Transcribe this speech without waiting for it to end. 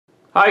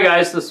Hi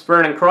guys, this is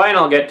Vernon Croy and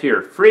I'll get to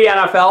your free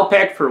NFL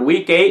pick for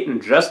Week 8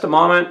 in just a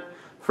moment.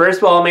 First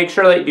of all, make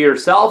sure that you do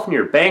yourself and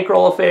your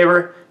bankroll a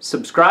favor.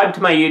 Subscribe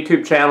to my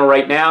YouTube channel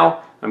right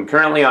now. I'm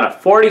currently on a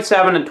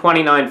 47 and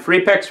 29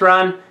 free picks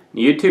run.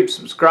 YouTube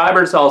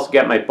subscribers also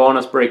get my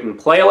bonus breaking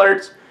play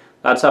alerts.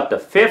 That's up to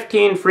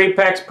 15 free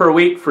picks per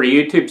week for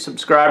YouTube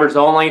subscribers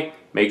only.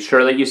 Make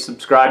sure that you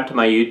subscribe to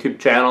my YouTube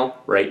channel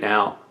right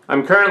now.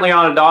 I'm currently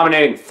on a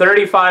dominating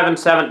 35 and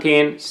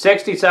 17,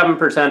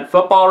 67%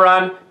 football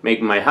run,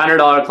 making my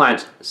 $100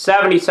 clients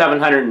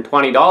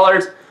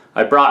 $7,720.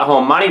 I brought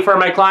home money for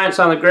my clients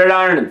on the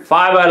gridiron in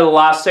 5 out of the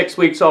last 6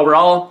 weeks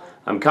overall.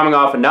 I'm coming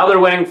off another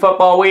winning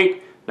football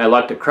week, and I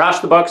look to crush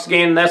the books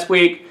again this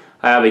week.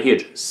 I have a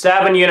huge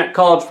 7-unit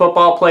college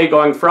football play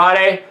going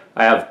Friday.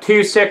 I have 2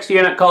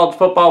 6-unit college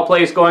football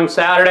plays going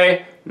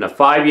Saturday, and a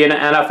 5-unit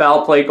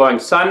NFL play going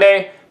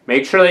Sunday.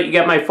 Make sure that you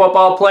get my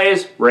football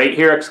plays right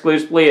here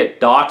exclusively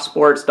at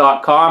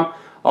DocSports.com.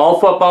 All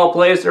football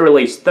plays are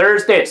released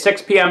Thursday at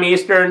 6 p.m.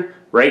 Eastern,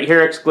 right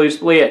here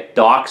exclusively at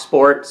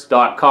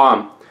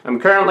DocSports.com. I'm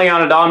currently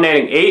on a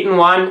dominating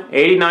 8-1,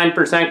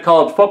 89%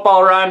 college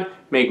football run,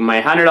 making my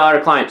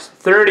 $100 clients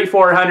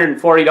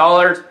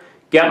 $3,440.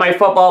 Get my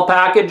football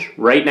package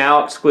right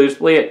now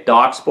exclusively at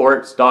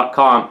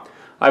DocSports.com.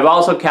 I've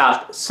also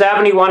cashed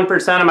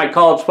 71% of my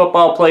college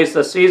football plays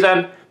this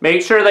season.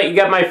 Make sure that you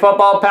get my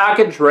football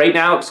package right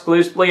now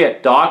exclusively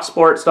at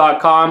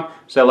DocSports.com.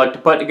 So I like to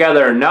put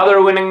together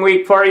another winning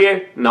week for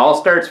you. And all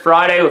starts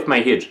Friday with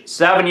my huge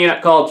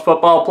 7-unit college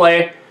football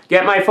play.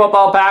 Get my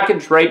football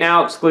package right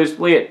now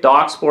exclusively at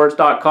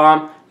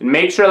DocSports.com. And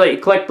make sure that you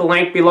click the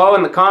link below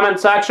in the comment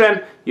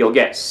section. You'll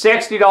get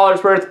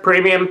 $60 worth of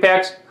premium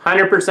picks,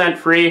 100%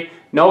 free,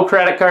 no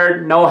credit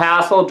card, no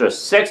hassle,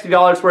 just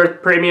 $60 worth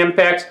of premium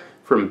picks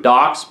from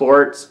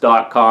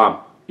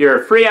DocSports.com. Your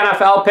free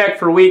NFL pick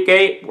for Week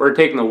 8, we're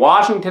taking the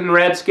Washington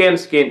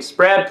Redskins against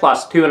spread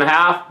plus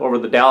 2.5 over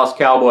the Dallas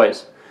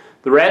Cowboys.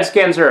 The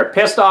Redskins are a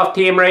pissed off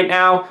team right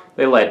now.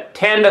 They led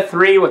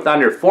 10-3 with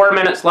under 4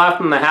 minutes left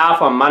in the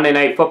half on Monday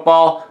Night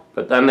Football,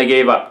 but then they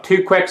gave up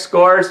 2 quick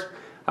scores.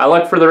 I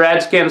look for the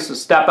Redskins to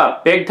step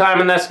up big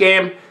time in this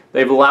game.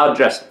 They've allowed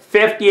just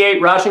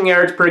 58 rushing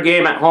yards per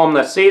game at home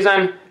this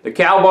season. The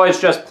Cowboys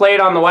just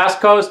played on the West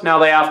Coast. Now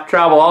they have to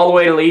travel all the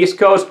way to the East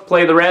Coast to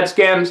play the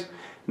Redskins.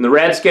 And the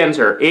Redskins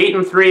are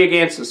 8-3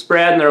 against the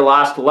spread in their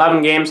last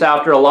 11 games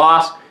after a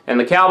loss. And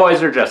the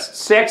Cowboys are just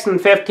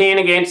 6-15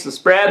 against the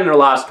spread in their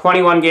last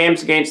 21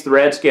 games against the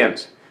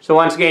Redskins. So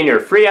once again, your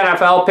free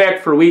NFL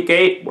pick for Week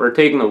 8, we're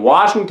taking the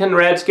Washington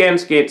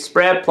Redskins against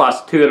spread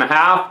plus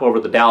 2.5 over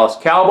the Dallas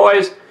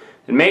Cowboys.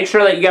 And make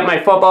sure that you get my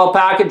football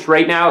package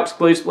right now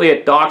exclusively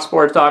at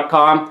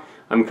DocSports.com.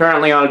 I'm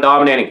currently on a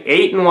dominating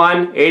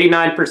 8-1,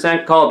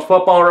 89% college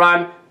football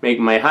run,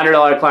 making my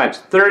 $100 clients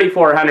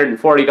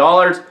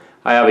 $3,440.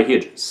 I have a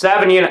huge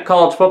 7-unit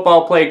college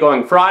football play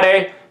going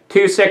Friday,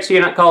 2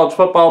 6-unit college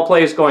football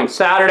plays going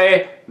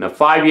Saturday, and a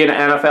 5-unit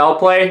NFL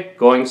play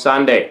going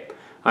Sunday.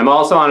 I'm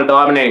also on a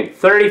dominating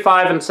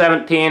 35 and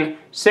 17,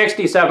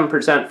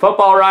 67%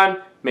 football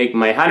run, making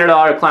my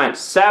 $100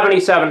 clients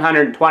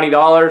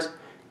 $7,720.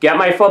 Get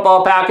my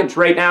football package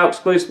right now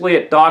exclusively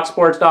at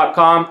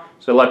DocSports.com.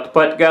 So I'd like to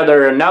put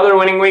together another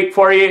winning week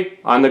for you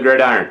on the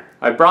gridiron.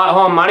 I brought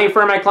home money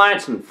for my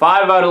clients in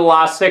 5 out of the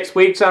last 6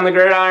 weeks on the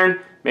gridiron.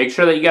 Make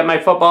sure that you get my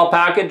football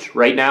package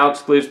right now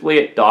exclusively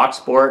at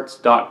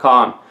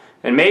DocSports.com.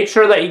 And make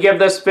sure that you give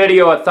this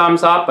video a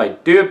thumbs up. I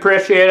do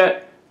appreciate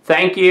it.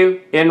 Thank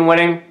you. In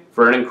winning,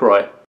 Vernon Croy.